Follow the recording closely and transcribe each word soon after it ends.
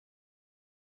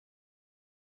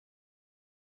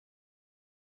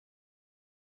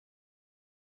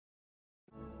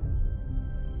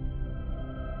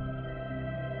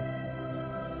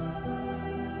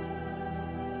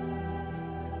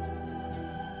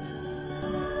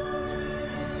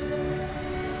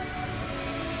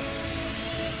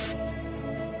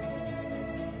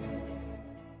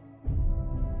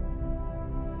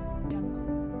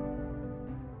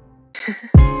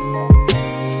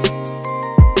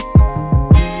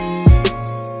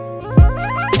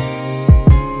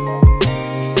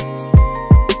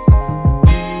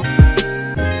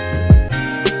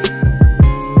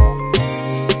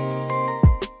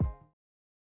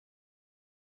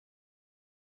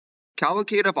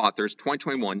Cavalcade of Authors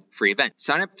 2021 free event.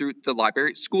 Sign up through the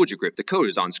library Schoology group. The code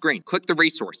is on screen. Click the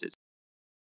resources.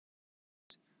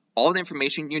 All the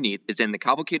information you need is in the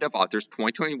Cavalcade of Authors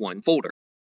 2021 folder.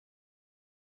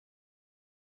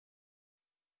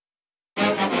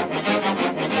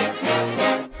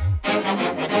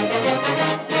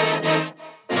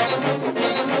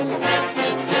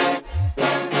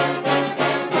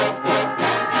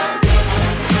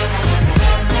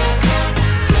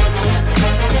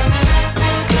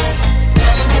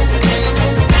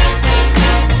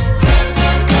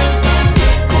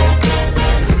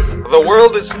 The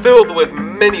world is filled with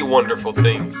many wonderful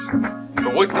things,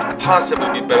 but what could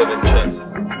possibly be better than chess?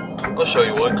 I'll show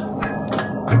you what. I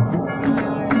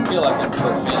feel like I'm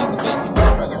profaning the baking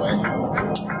part, by the way.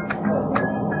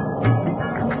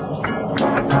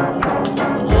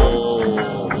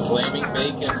 Oh, flaming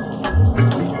bacon.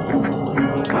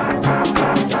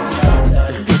 I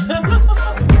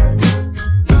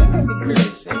think very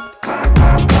safe.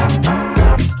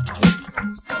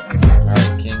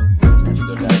 Alright, Kings, you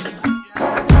go down.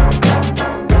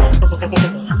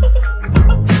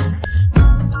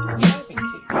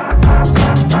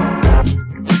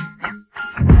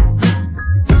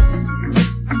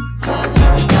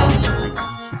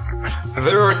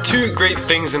 There are two great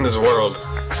things in this world,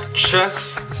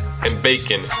 chess and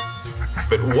bacon.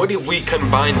 But what if we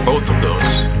combine both of those?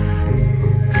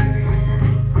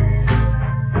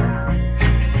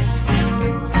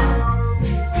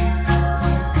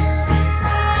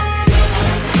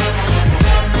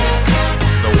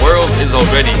 The world is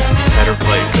already a better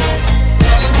place.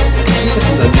 I think this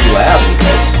is a new lab, you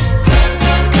guys.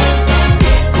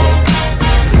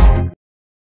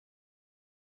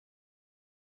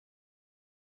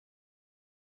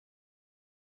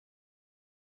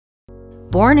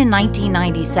 Born in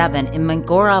 1997 in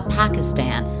Mangora,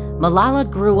 Pakistan, Malala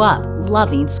grew up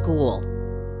loving school.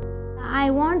 I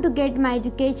want to get my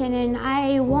education and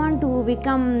I want to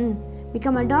become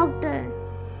a doctor.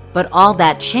 But all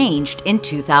that changed in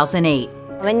 2008.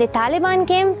 When the Taliban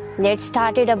came, they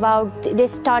started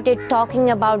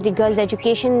talking about the girls'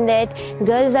 education, that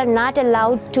girls are not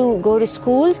allowed to go to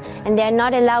schools and they are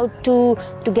not allowed to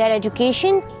get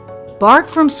education. Barred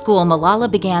from school, Malala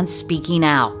began speaking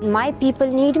out. My people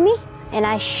need me and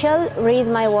I shall raise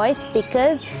my voice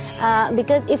because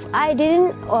if I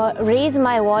didn't raise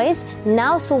my voice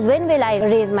now, so when will I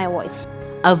raise my voice?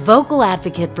 A vocal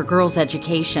advocate for girls'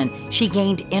 education, she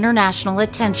gained international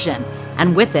attention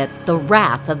and with it, the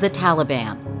wrath of the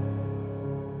Taliban.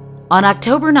 On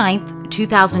October 9,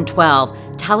 2012,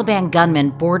 Taliban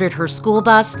gunmen boarded her school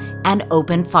bus and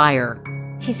opened fire.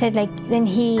 He said then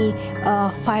he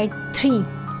fired three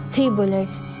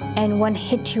bullets and one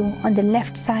hit you on the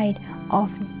left side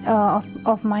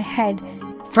of my head.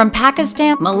 From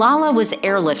Pakistan, Malala was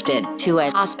airlifted to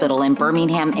a hospital in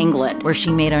Birmingham, England, where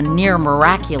she made a near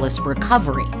miraculous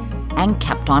recovery and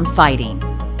kept on fighting.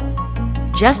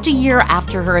 Just a year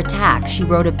after her attack, she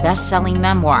wrote a best-selling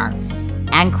memoir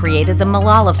and created the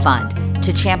Malala Fund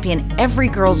to champion every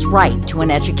girl's right to an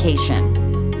education.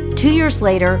 2 years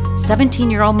later,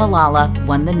 17-year-old Malala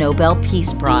won the Nobel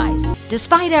Peace Prize.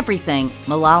 Despite everything,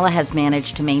 Malala has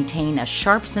managed to maintain a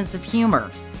sharp sense of humor.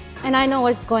 And I know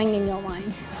what's going in your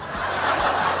mind.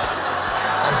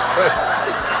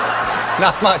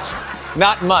 Not much.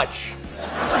 Not much.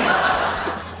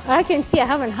 I can see I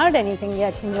haven't heard anything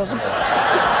yet in your mind.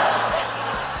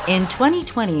 In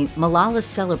 2020, Malala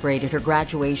celebrated her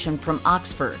graduation from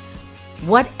Oxford.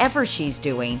 Whatever she's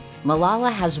doing,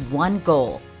 Malala has one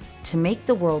goal: to make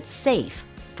the world safe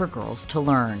for girls to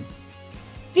learn.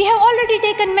 We have already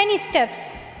taken many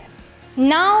steps.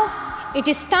 Now it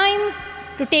is time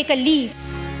to take a leap.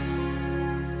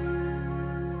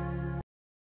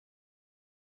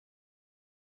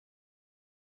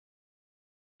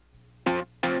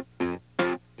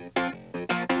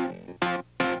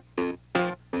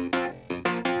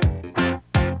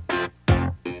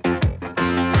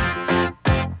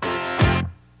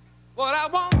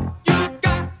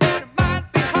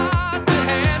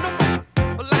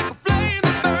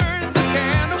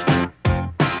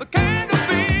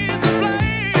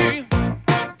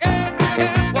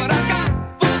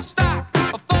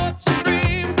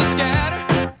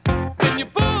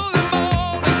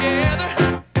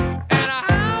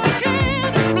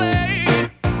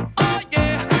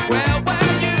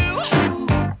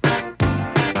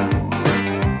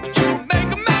 You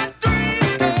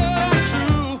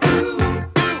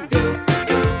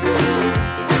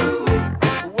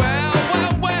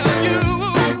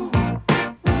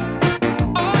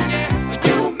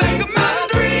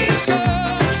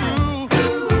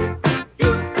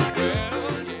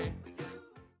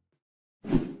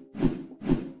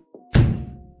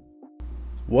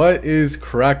What is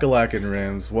crack-a-lackin',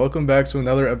 Rams? Welcome back to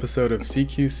another episode of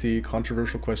CQC,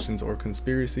 Controversial Questions or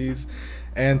Conspiracies.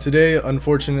 And today,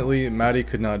 unfortunately, Maddie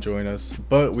could not join us,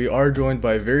 but we are joined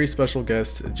by a very special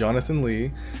guest, Johnathan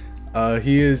Lee.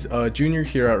 He is a junior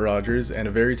here at Rogers and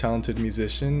a very talented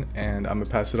musician, and I'm going to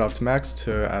pass it off to Max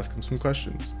to ask him some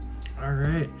questions. All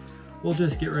right. We'll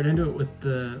just get right into it with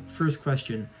the first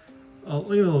question. I'll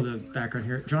give a little bit of background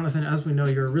here. Johnathan, as we know,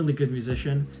 you're a really good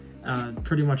musician.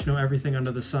 Pretty much know everything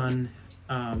under the sun.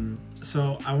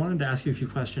 So I wanted to ask you a few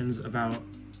questions about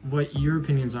what your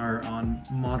opinions are on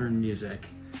modern music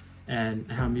and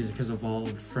how music has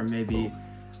evolved from maybe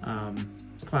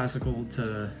classical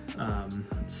to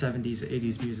 70s,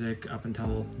 80s music up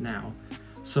until now.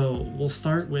 So we'll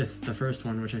start with the first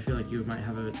one, which I feel like you might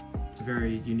have a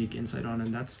very unique insight on,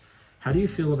 and that's how do you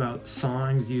feel about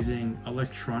songs using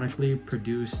electronically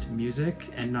produced music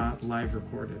and not live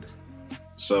recorded?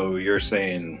 So you're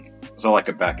saying, so like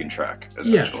a backing track,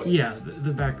 essentially? Yeah,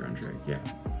 the background track, yeah.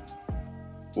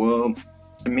 Well,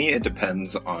 to me it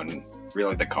depends on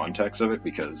really the context of it,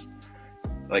 because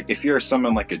like if you're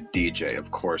someone like a DJ, of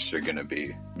course you're going to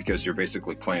be, because you're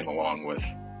basically playing along with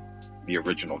the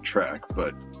original track.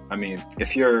 But I mean,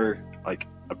 if you're like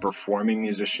a performing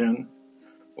musician,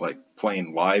 like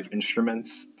playing live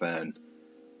instruments, then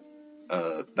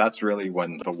that's really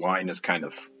when the line is kind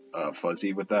of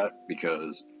fuzzy with that,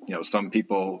 because you know some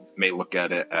people may look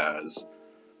at it as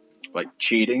like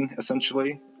cheating,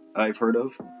 essentially, I've heard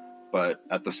of, but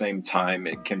at the same time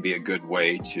it can be a good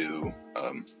way to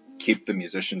keep the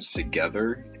musicians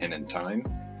together and in time.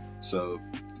 So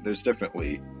there's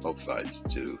definitely both sides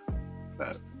to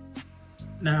that.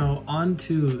 Now on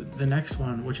to the next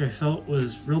one, which I felt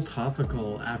was real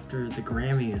topical after the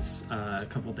Grammys a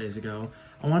couple days ago.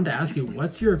 I wanted to ask you,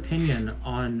 what's your opinion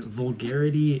on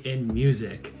vulgarity in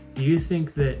music? Do you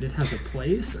think that it has a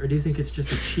place, or do you think it's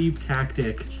just a cheap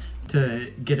tactic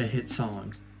to get a hit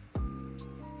song?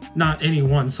 Not any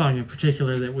one song in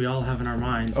particular that we all have in our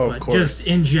minds, but just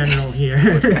in general here.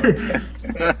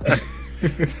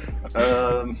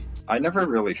 I never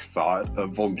really thought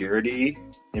of vulgarity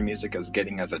in music as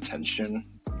getting as attention.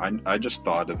 I just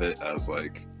thought of it as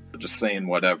like just saying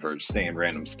whatever, just saying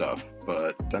random stuff.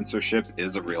 But censorship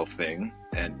is a real thing,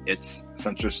 and its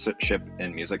censorship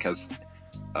in music has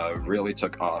really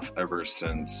took off ever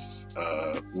since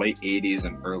late 80s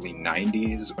and early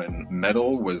 90s, when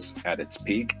metal was at its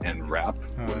peak and rap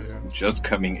was just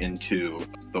coming into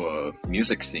the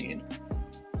music scene.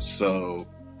 So,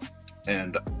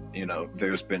 and you know,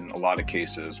 there's been a lot of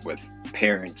cases with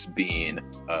parents being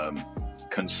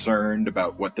concerned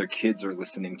about what their kids are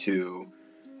listening to,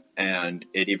 and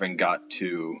it even got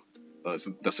to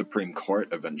the Supreme Court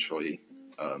eventually.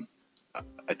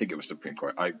 I think it was Supreme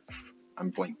Court. I'm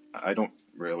blank. I don't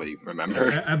really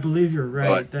remember. I believe you're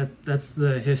right. That's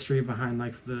the history behind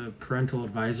like the parental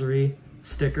advisory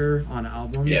sticker on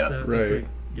albums. Yeah, right.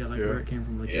 Where it came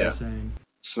from, like you were saying.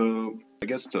 So I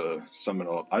guess to sum it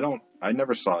all up, I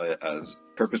never saw it as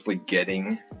purposely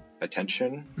getting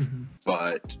attention,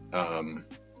 but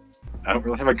I don't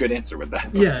really have a good answer with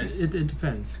that. Yeah, it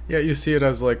depends. Yeah, you see it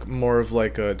as like more of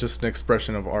like just an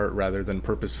expression of art rather than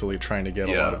purposefully trying to get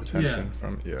a lot of attention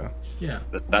from. Yeah.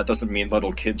 That doesn't mean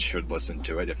little kids should listen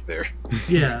to it if they're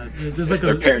there's if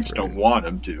their parents don't want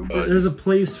them to. But there's a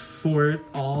place for it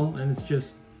all, and it's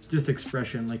just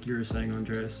expression, like you were saying,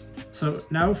 Andres. So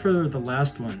now for the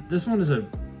last one. This one is a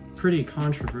pretty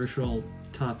controversial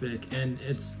topic, and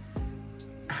it's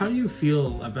how do you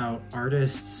feel about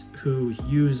artists who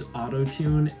use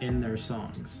auto-tune in their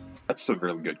songs? That's a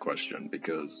really good question,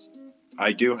 because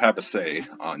I do have a say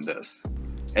on this.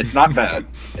 It's not bad.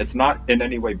 It's not in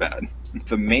any way bad.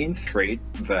 The main trait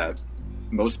that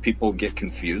most people get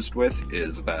confused with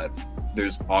is that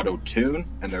there's auto-tune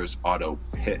and there's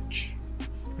auto-pitch.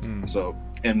 So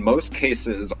in most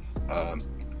cases,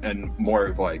 and more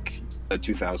of like the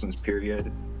 2000s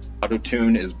period,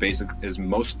 auto-tune is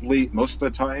most of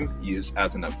the time used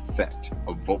as an effect,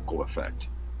 a vocal effect.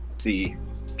 See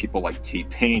people like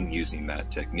T-Pain using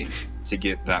that technique to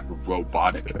get that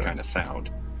robotic kind of sound.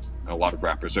 A lot of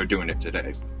rappers are doing it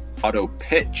today. Auto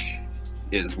pitch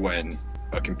is when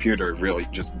a computer really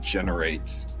just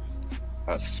generates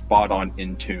a spot on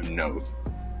in tune note,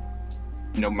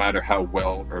 no matter how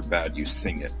well or bad you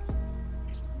sing it.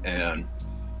 And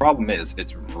the problem is,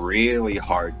 it's really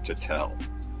hard to tell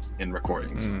in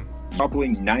recordings. Probably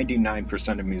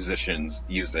 99% of musicians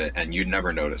use it and you'd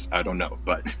never notice. I don't know,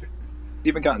 but it's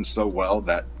even gotten so well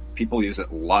that people use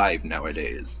it live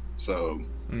nowadays. So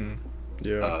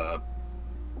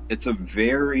it's a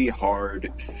very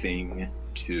hard thing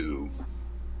to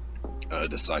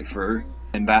decipher,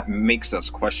 And that makes us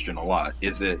question a lot.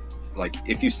 Is it, like,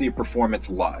 if you see a performance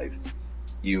live,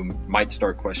 you might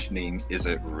start questioning, is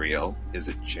it real? Is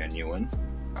it genuine?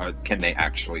 Can they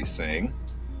actually sing?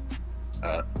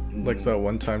 Like that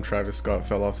one time Travis Scott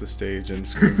fell off the stage and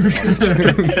screamed for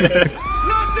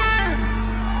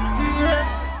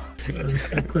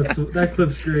That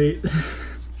clip's great.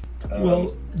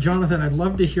 Well, Jonathan, I'd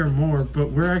love to hear more,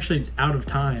 but we're actually out of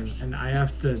time, and I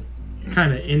have to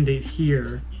kind of end it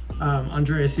here.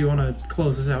 Andreas, you want to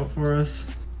close this out for us?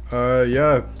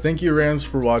 Yeah, thank you, Rams,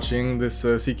 for watching this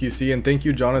CQC, and thank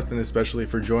you, Jonathan, especially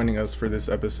for joining us for this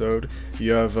episode.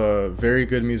 You have a very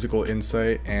good musical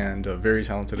insight and very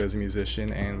talented as a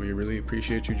musician, and we really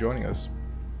appreciate you joining us.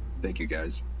 Thank you,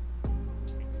 guys.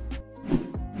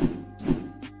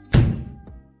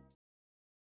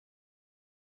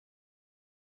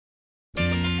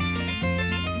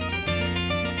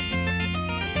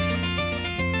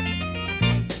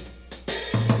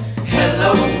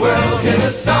 Hello world, hear the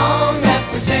song that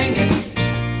we're singing.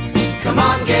 Come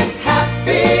on, get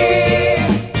happy.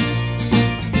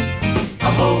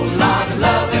 A whole lot of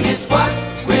loving is what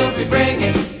we'll be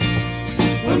bringing.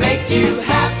 We'll make you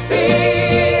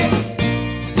happy.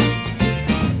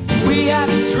 We had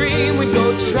a dream, we'd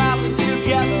go traveling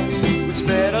together. We'd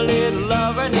spread a little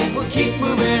love and then we'll keep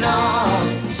moving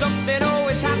on. Something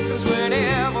always happens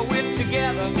whenever we're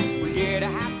together. We get a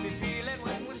happy feeling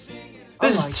when we're singing.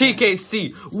 This is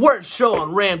TKC, worst show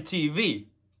on RAMTV.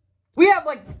 We have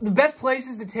like the best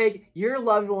places to take your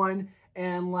loved one,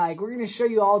 and like we're gonna show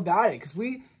you all about it, cause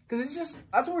it's just,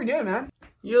 that's what we're doing, man.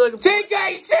 You're like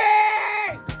TKC!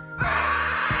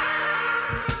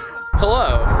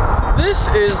 Hello, this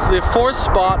is the 4th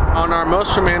spot on our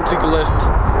most romantic list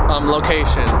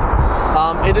location.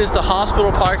 It is the hospital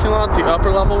parking lot, the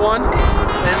upper level one, and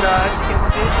as you can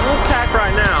see, it's a little packed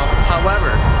right now.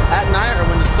 However, at night or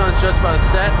when the sun's just about to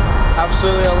set,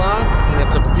 absolutely alone, and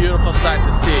it's a beautiful sight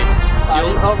to see.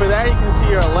 Over there you can see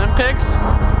your Olympics,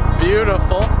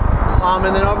 beautiful.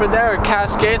 And then over there are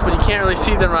Cascades, but you can't really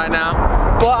see them right now.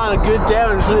 But on a good day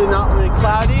when it's really not really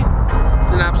cloudy,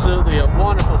 it's an absolutely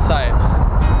wonderful sight.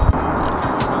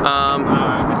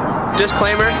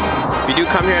 Disclaimer, if you do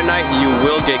come here at night, you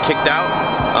will get kicked out.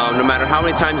 No matter how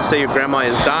many times you say your grandma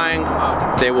is dying,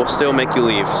 they will still make you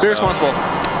leave. Be responsible.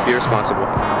 Be responsible.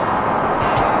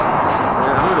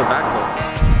 I'm gonna go backflip.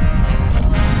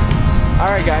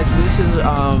 Alright guys, so this is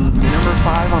number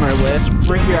 5 on our list.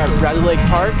 We're here at Bradley Lake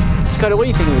Park. Scott, what do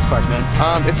you think of this park, man?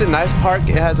 It's a nice park.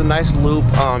 It has a nice loop.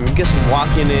 You get some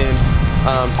walking in.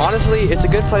 Honestly, it's a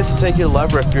good place to take your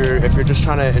lover if you're just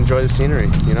trying to enjoy the scenery,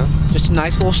 you know? Just a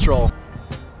nice little stroll.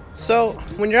 So,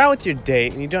 when you're out with your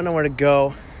date and you don't know where to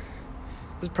go,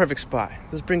 this is a perfect spot.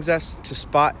 This brings us to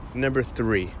spot number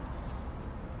 3.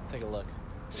 Take a look.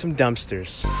 Some dumpsters.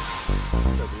 So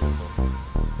beautiful.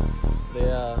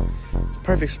 It's a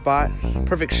perfect spot,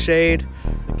 perfect shade,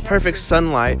 perfect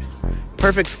sunlight,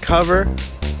 perfect cover,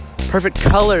 perfect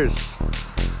colors.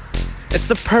 It's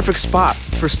the perfect spot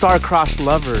for star-crossed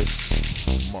lovers.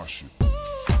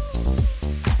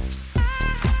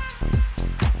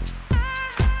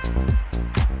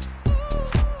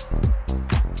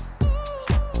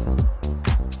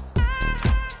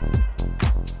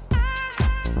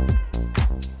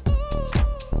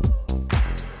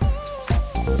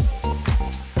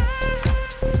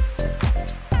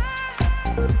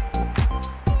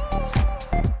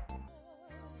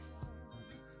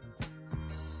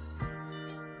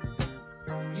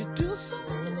 Do so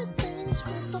many things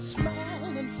with a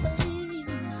smiling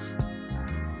face.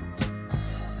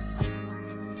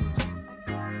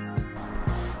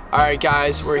 Alright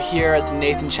guys, we're here at the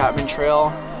Nathan Chapman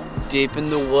Trail, deep in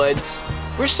the woods.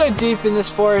 We're so deep in this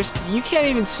forest, you can't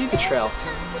even see the trail.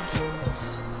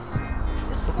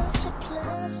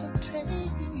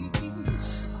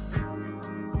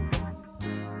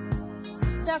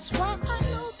 That's why I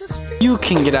know this feeling. You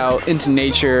can get out into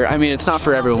nature. I mean, it's not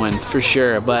for everyone, for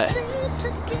sure, but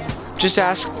just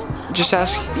ask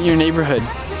your neighborhood.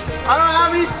 I don't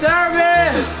have any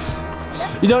service!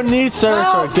 You don't need service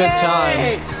for a good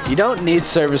time. You don't need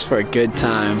service for a good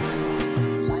time.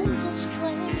 Life is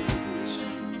strange.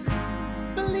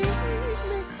 Believe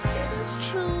me, it is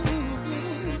true.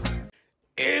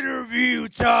 Interview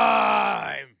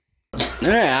time!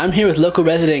 Alright, I'm here with local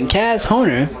resident Kaz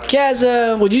Honer. Kaz,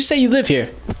 would you say you live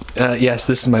here? Yes,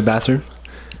 this is my bathroom.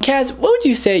 Kaz, what would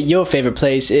you say your favorite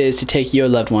place is to take your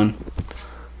loved one?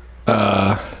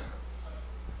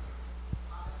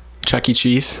 Chuck E.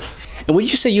 Cheese. And would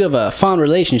you say you have a fond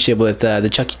relationship with the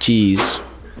Chuck E. Cheese?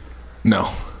 No.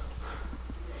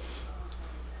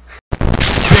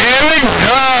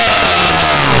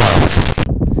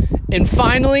 And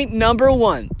finally, number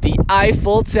 1, the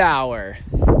Eiffel Tower.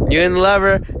 You and the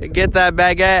lover, get that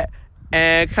baguette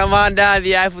and come on down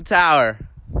the Eiffel Tower.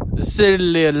 The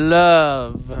city of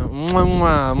love. Mwah,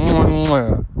 mwah, mwah,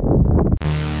 mwah.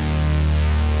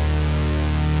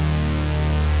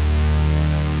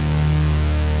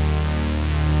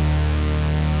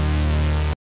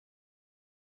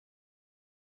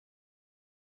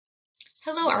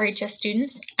 Hello, RHS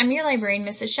students. I'm your librarian,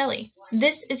 Mrs. Shelley.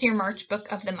 This is your March Book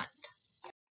of the Month.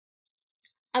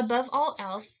 Above All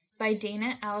Else by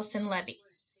Dana Allison Levy.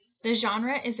 The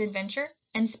genre is adventure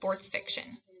and sports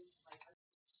fiction.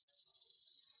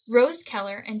 Rose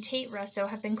Keller and Tate Russo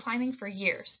have been climbing for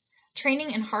years,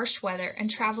 training in harsh weather and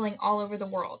traveling all over the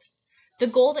world. The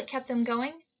goal that kept them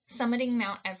going? Summiting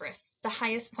Mount Everest, the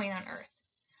highest point on Earth.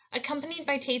 Accompanied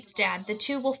by Tate's dad, the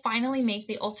two will finally make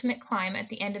the ultimate climb at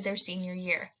the end of their senior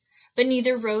year. But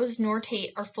neither Rose nor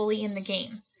Tate are fully in the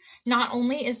game. Not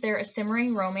only is there a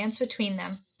simmering romance between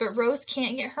them, but Rose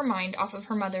can't get her mind off of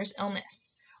her mother's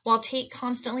illness, while Tate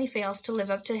constantly fails to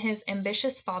live up to his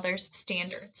ambitious father's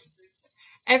standards.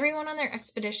 Everyone on their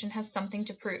expedition has something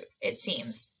to prove, it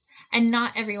seems, and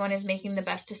not everyone is making the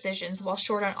best decisions while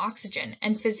short on oxygen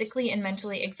and physically and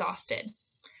mentally exhausted.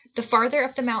 The farther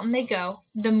up the mountain they go,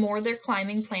 the more their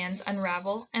climbing plans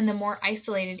unravel and the more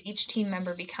isolated each team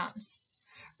member becomes.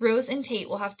 Rose and Tate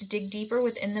will have to dig deeper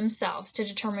within themselves to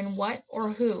determine what or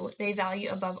who they value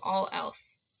above all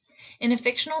else. In a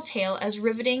fictional tale as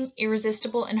riveting,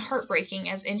 irresistible, and heartbreaking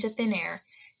as Into Thin Air,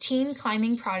 teen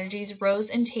climbing prodigies Rose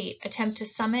and Tate attempt to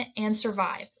summit and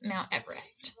survive Mount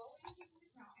Everest.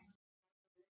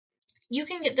 You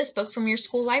can get this book from your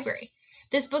school library.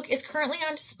 This book is currently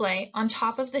on display on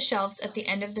top of the shelves at the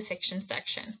end of the fiction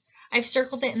section. I've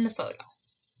circled it in the photo.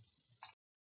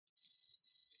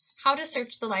 How to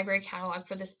search the library catalog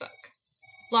for this book.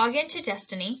 Log into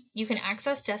Destiny. You can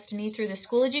access Destiny through the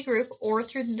Schoology group or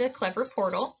through the Clever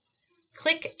portal.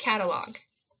 Click Catalog.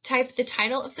 Type the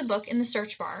title of the book in the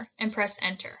search bar and press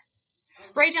Enter.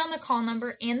 Write down the call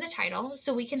number and the title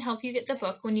so we can help you get the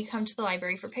book when you come to the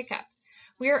library for pickup.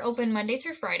 We are open Monday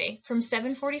through Friday from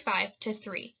 7:45 to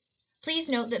 3. Please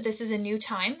note that this is a new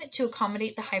time to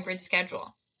accommodate the hybrid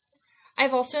schedule.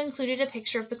 I've also included a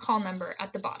picture of the call number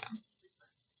at the bottom.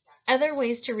 Other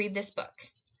ways to read this book.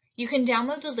 You can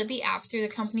download the Libby app through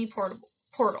the company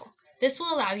portal. This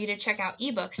will allow you to check out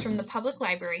ebooks from the public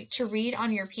library to read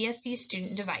on your PSD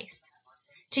student device.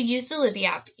 To use the Libby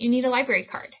app, you need a library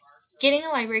card. Getting a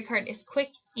library card is quick,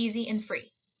 easy, and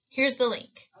free. Here's the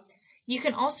link. You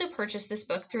can also purchase this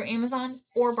book through Amazon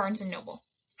or Barnes & Noble.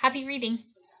 Happy reading!